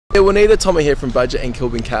Hey Juanita, Tommy here from Budget and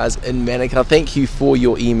Kilburn Cars in Manukau. Thank you for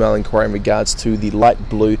your email inquiry in regards to the light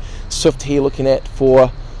blue Swift here looking at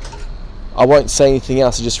for, I won't say anything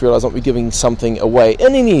else, I just realised I won't be giving something away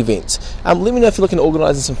in any event. Let me know if you're looking at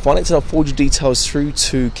organising some finance, and I'll forward your details through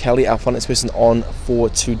to Kelly, our finance person, on for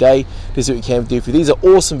today. This is what we can do for you. These are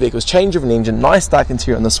awesome vehicles, change of an engine, nice dark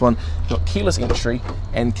interior on this one. You've got keyless entry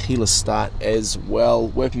and keyless start as well.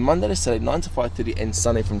 Working Monday to Saturday 9 to 5:30 and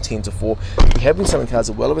Sunday from 10 to 4. We have been selling cars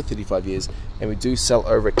for well over 35 years, and we do sell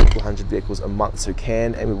over a couple hundred vehicles a month, so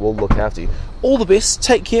can and we will look after you. All the best,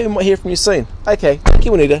 take care, and we'll hear from you soon. Okay, thank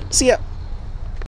you Juanita, see ya.